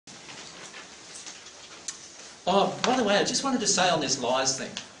Oh, by the way, I just wanted to say on this lies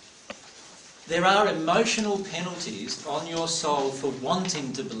thing. There are emotional penalties on your soul for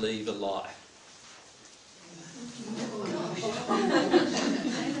wanting to believe a lie.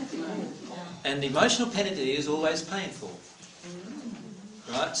 And the emotional penalty is always painful.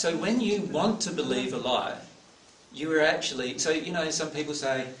 Right? So when you want to believe a lie, you are actually... So, you know, some people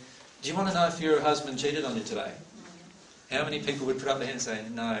say, do you want to know if your husband cheated on you today? How many people would put up their hand and say,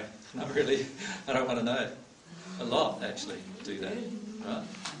 no, not really, I don't want to know? A lot, actually, do that. Right?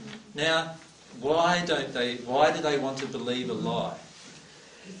 Now, why do they want to believe a lie?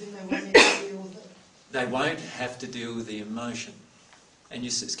 They won't have to deal with the emotion. And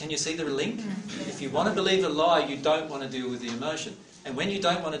can you see the link? If you want to believe a lie, you don't want to deal with the emotion. And when you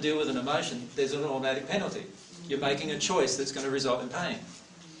don't want to deal with an emotion, there's an automatic penalty. You're making a choice that's going to result in pain.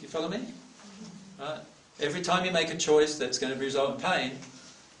 You follow me? Right? Every time you make a choice that's going to result in pain,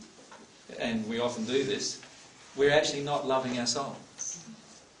 and we often do this, we're actually not loving our soul.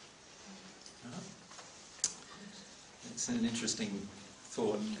 Right? It's an interesting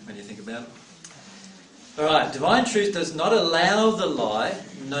thought when you think about it. Alright, divine truth does not allow the lie,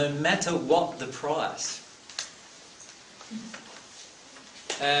 no matter what the price.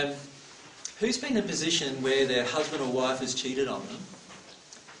 Who's been in a position where their husband or wife has cheated on them,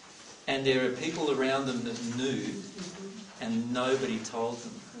 and there are people around them that knew, and nobody told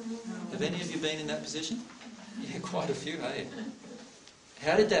them? Have any of you been in that position? Yeah, quite a few, eh?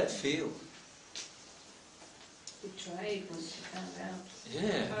 How did that feel? Betrayed once you found out.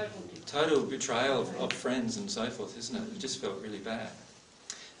 Yeah, total betrayal of friends and so forth, isn't it? It just felt really bad.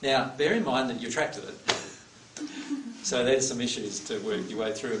 Now, bear in mind that you attracted it. So there's some issues to work your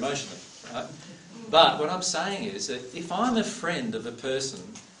way through emotionally, right? But what I'm saying is that if I'm a friend of a person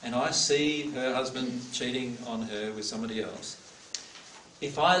and I see her husband cheating on her with somebody else,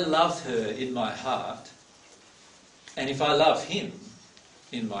 if I love her in my heart, and if I love him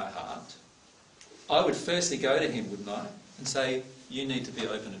in my heart, I would firstly go to him, wouldn't I, and say, you need to be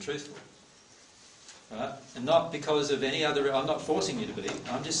open and truthful. Right? And not because of any other... I'm not forcing you to be.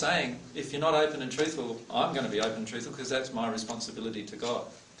 I'm just saying, if you're not open and truthful, I'm going to be open and truthful because that's my responsibility to God,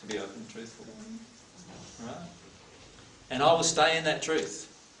 to be open and truthful. Right? And I will stay in that truth.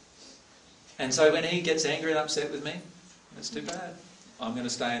 And so when he gets angry and upset with me, that's too bad. I'm going to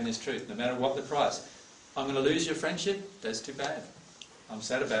stay in this truth, no matter what the price. I'm going to lose your friendship, that's too bad. I'm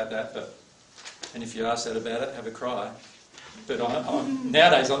sad about that, but... And if you are sad about it, have a cry. But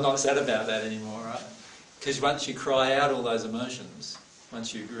nowadays I'm not sad about that anymore, right? Because once you cry out all those emotions,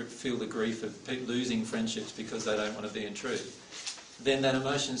 once you feel the grief of losing friendships because they don't want to be in truth, then that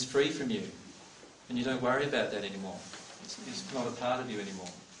emotion's free from you. And you don't worry about that anymore. It's not a part of you anymore.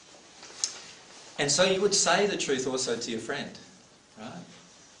 And so you would say the truth also to your friend, right?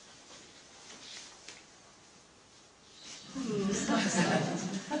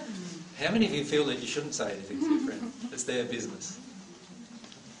 How many of you feel that you shouldn't say anything to your friend? It's their business.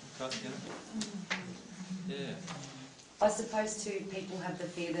 Right, you know? Yeah. I suppose too, people have the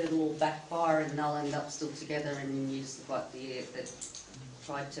fear that it'll all backfire and they'll end up still together and you just look like the idiot that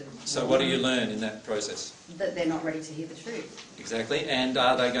tried to... So what do you learn in that process? That they're not ready to hear the truth. Exactly. And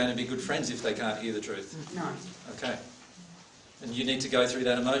are they going to be good friends if they can't hear the truth? No. Okay. And you need to go through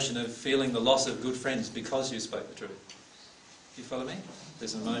that emotion of feeling the loss of good friends because you spoke the truth. You follow me?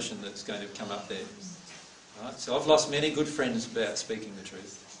 There's an emotion that's going to come up there. Right? So I've lost many good friends about speaking the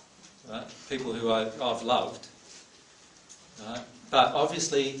truth. Right? People who I've loved. Right? But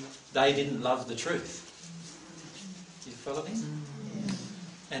obviously they didn't love the truth. You follow me?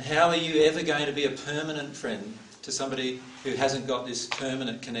 And how are you ever going to be a permanent friend to somebody who hasn't got this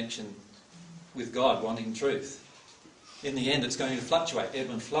permanent connection with God, wanting truth? In the end it's going to fluctuate, ebb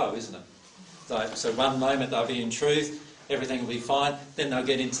and flow, isn't it? So one moment they'll be in truth, everything will be fine, then they'll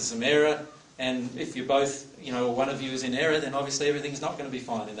get into some error, and if you're both, or one of you is in error, then obviously everything's not going to be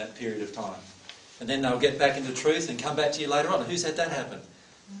fine in that period of time. And then they'll get back into truth and come back to you later on. Who's had that happen?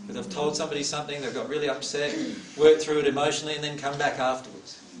 Because they've told somebody something, they've got really upset, worked through it emotionally, and then come back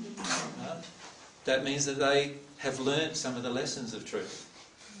afterwards. Right? That means that they have learnt some of the lessons of truth,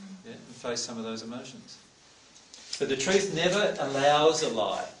 and faced some of those emotions. But the truth never allows a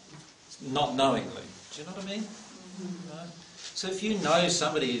lie, not knowingly. Do you know what I mean? Right? So if you know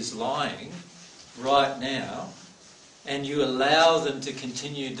somebody is lying right now and you allow them to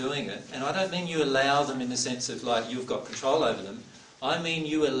continue doing it, and I don't mean you allow them in the sense of like you've got control over them, I mean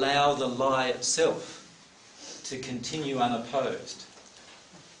you allow the lie itself to continue unopposed.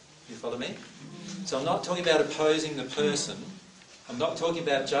 You follow me? So I'm not talking about opposing the person, I'm not talking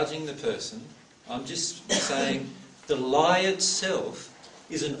about judging the person, I'm just saying the lie itself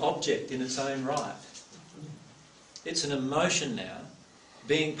is an object in its own right. It's an emotion now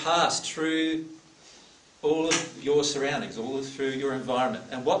being passed through all of your surroundings, through your environment.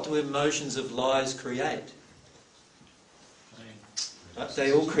 And what do emotions of lies create? Right?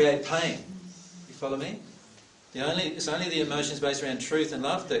 They all create pain. You follow me? It's only the emotions based around truth and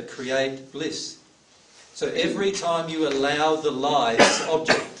love that create bliss. So every time you allow the lie, this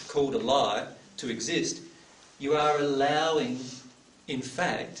object called a lie, to exist, you are allowing, in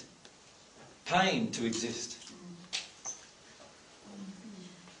fact, pain to exist.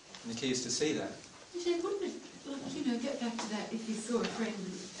 And the key is to see that. Wouldn't it, get back to that, if you saw a friend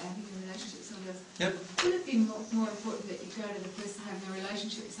having a relationship with somebody else, Yep. would it be more important that you go to the person having a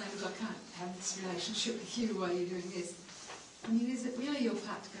relationship and say, look, I can't have this relationship with you while you're doing this? I mean, is it really your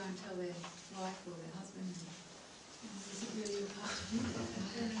part to go and tell their wife or their husband? Is it really your part to do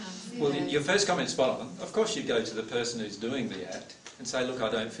that? Well, your first comment's spot on. Of course you go to the person who's doing the act and say, look, I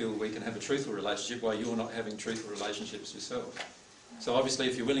don't feel we can have a truthful relationship while you're not having truthful relationships yourself. So obviously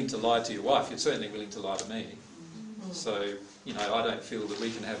if you're willing to lie to your wife, you're certainly willing to lie to me. So, I don't feel that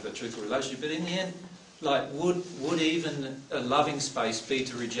we can have a truthful relationship. But in the end, would even a loving space be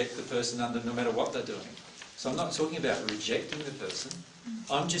to reject the person under no matter what they're doing? So I'm not talking about rejecting the person.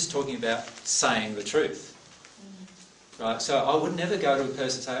 I'm just talking about saying the truth. Right? So I would never go to a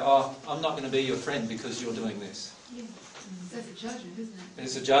person and say, oh, I'm not going to be your friend because you're doing this. Yeah. That's a judgment, isn't it?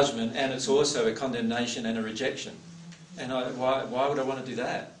 It's a judgment, and it's also a condemnation and a rejection. And why would I want to do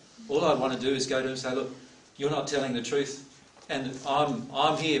that? All I want to do is go to him and say, look, you're not telling the truth, and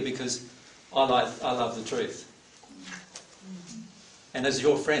I'm here because I love the truth. And as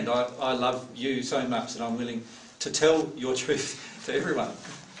your friend, I love you so much that I'm willing to tell your truth to everyone.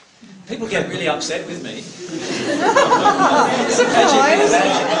 People get really upset with me.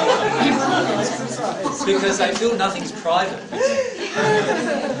 Because they feel nothing's private.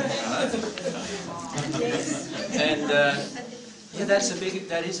 And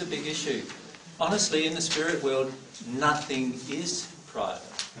that is a big issue. Honestly, in the spirit world, nothing is private.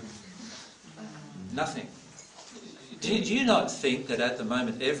 Nothing. Do you not think that at the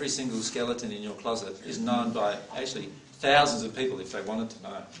moment every single skeleton in your closet is known by actually thousands of people if they wanted to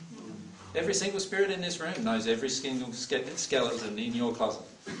know? Every single spirit in this room knows every single skeleton in your closet.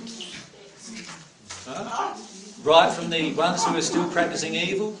 Right from the ones who are still practicing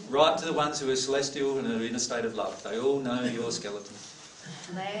evil, right to the ones who are celestial and are in a state of love. They all know your skeleton.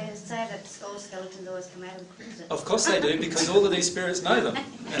 They say that all skeletons always come out of the closet. Of course they do, because all of these spirits know them.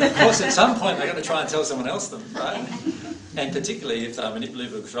 And of course at some point they're going to try and tell someone else them, right? And particularly if they're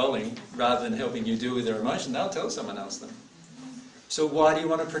manipulative or controlling, rather than helping you deal with their emotion, they'll tell someone else them. So why do you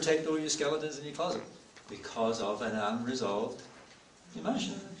want to protect all your skeletons in your closet? Because of an unresolved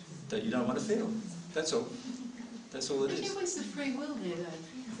emotion that you don't want to feel. That's all. That's all it is. Where's the free will there, though?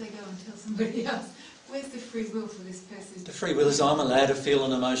 If they go and tell somebody else, where's the free will for this person? The free will is I'm allowed to feel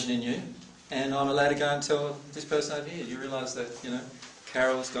an emotion in you, and I'm allowed to go and tell this person over here. You realise that,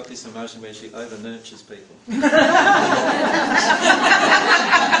 Carol's got this emotion where she over-nurtures people. I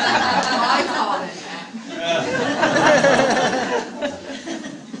call it that.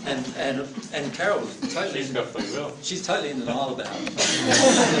 And Carol totally. She's got free will. She's totally in denial about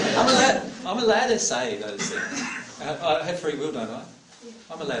it. I'm allowed to say those things. I have free will, don't I?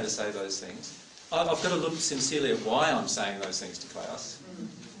 I'm allowed to say those things. I've got to look sincerely at why I'm saying those things to Klaus.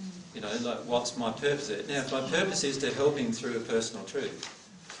 What's my purpose there? Now, if my purpose is to help him through a personal truth,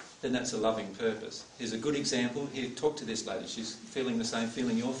 then that's a loving purpose. Here's a good example. Here, talk to this lady. She's feeling the same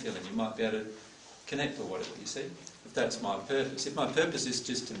feeling you're feeling. You might be able to connect or whatever, you see. If that's my purpose. If my purpose is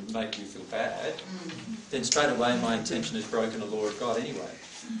just to make you feel bad, then straight away my intention has broken a law of God anyway.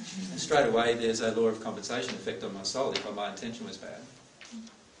 And straight away there's a law of compensation effect on my soul if my intention was bad.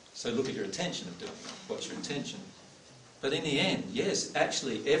 So look at your intention of doing it. What's your intention? But in the end, yes,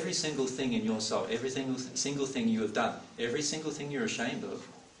 actually every single thing in your soul, every single thing you have done, every single thing you're ashamed of,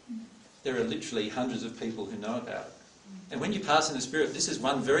 there are literally hundreds of people who know about it. And when you pass in the spirit, this is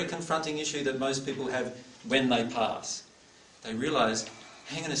one very confronting issue that most people have when they pass. They realise,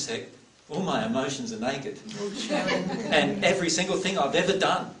 hang on a sec, all my emotions are naked. And every single thing I've ever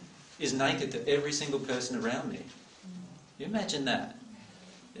done is naked to every single person around me. You imagine that?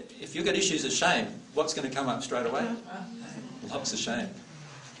 If you've got issues of shame, what's going to come up straight away? Lots of shame.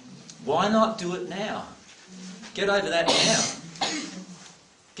 Why not do it now? Get over that now.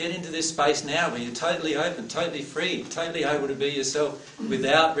 Get into this space now where you're totally open, totally free, totally able to be yourself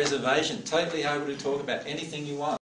without reservation, totally able to talk about anything you want.